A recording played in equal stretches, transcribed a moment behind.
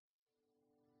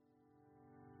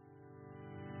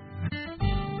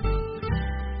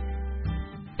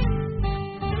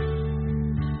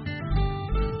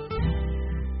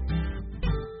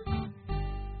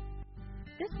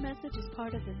message is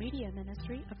part of the media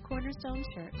ministry of Cornerstone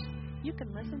Church. You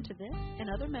can listen to this and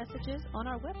other messages on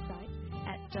our website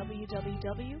at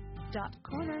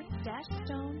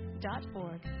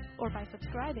www.corner-stone.org or by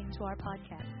subscribing to our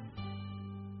podcast.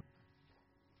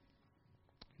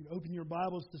 You open your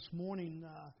Bibles this morning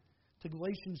to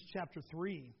Galatians chapter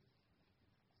 3.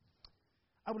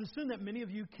 I would assume that many of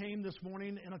you came this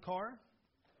morning in a car.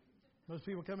 Most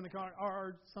people come in a car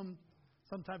or some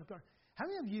type of car. How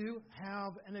many of you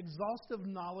have an exhaustive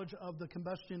knowledge of the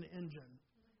combustion engine?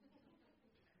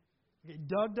 Okay,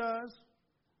 Doug does.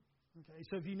 Okay,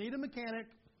 so if you need a mechanic,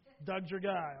 Doug's your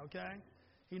guy, okay?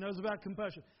 He knows about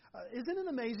combustion. Isn't it amazing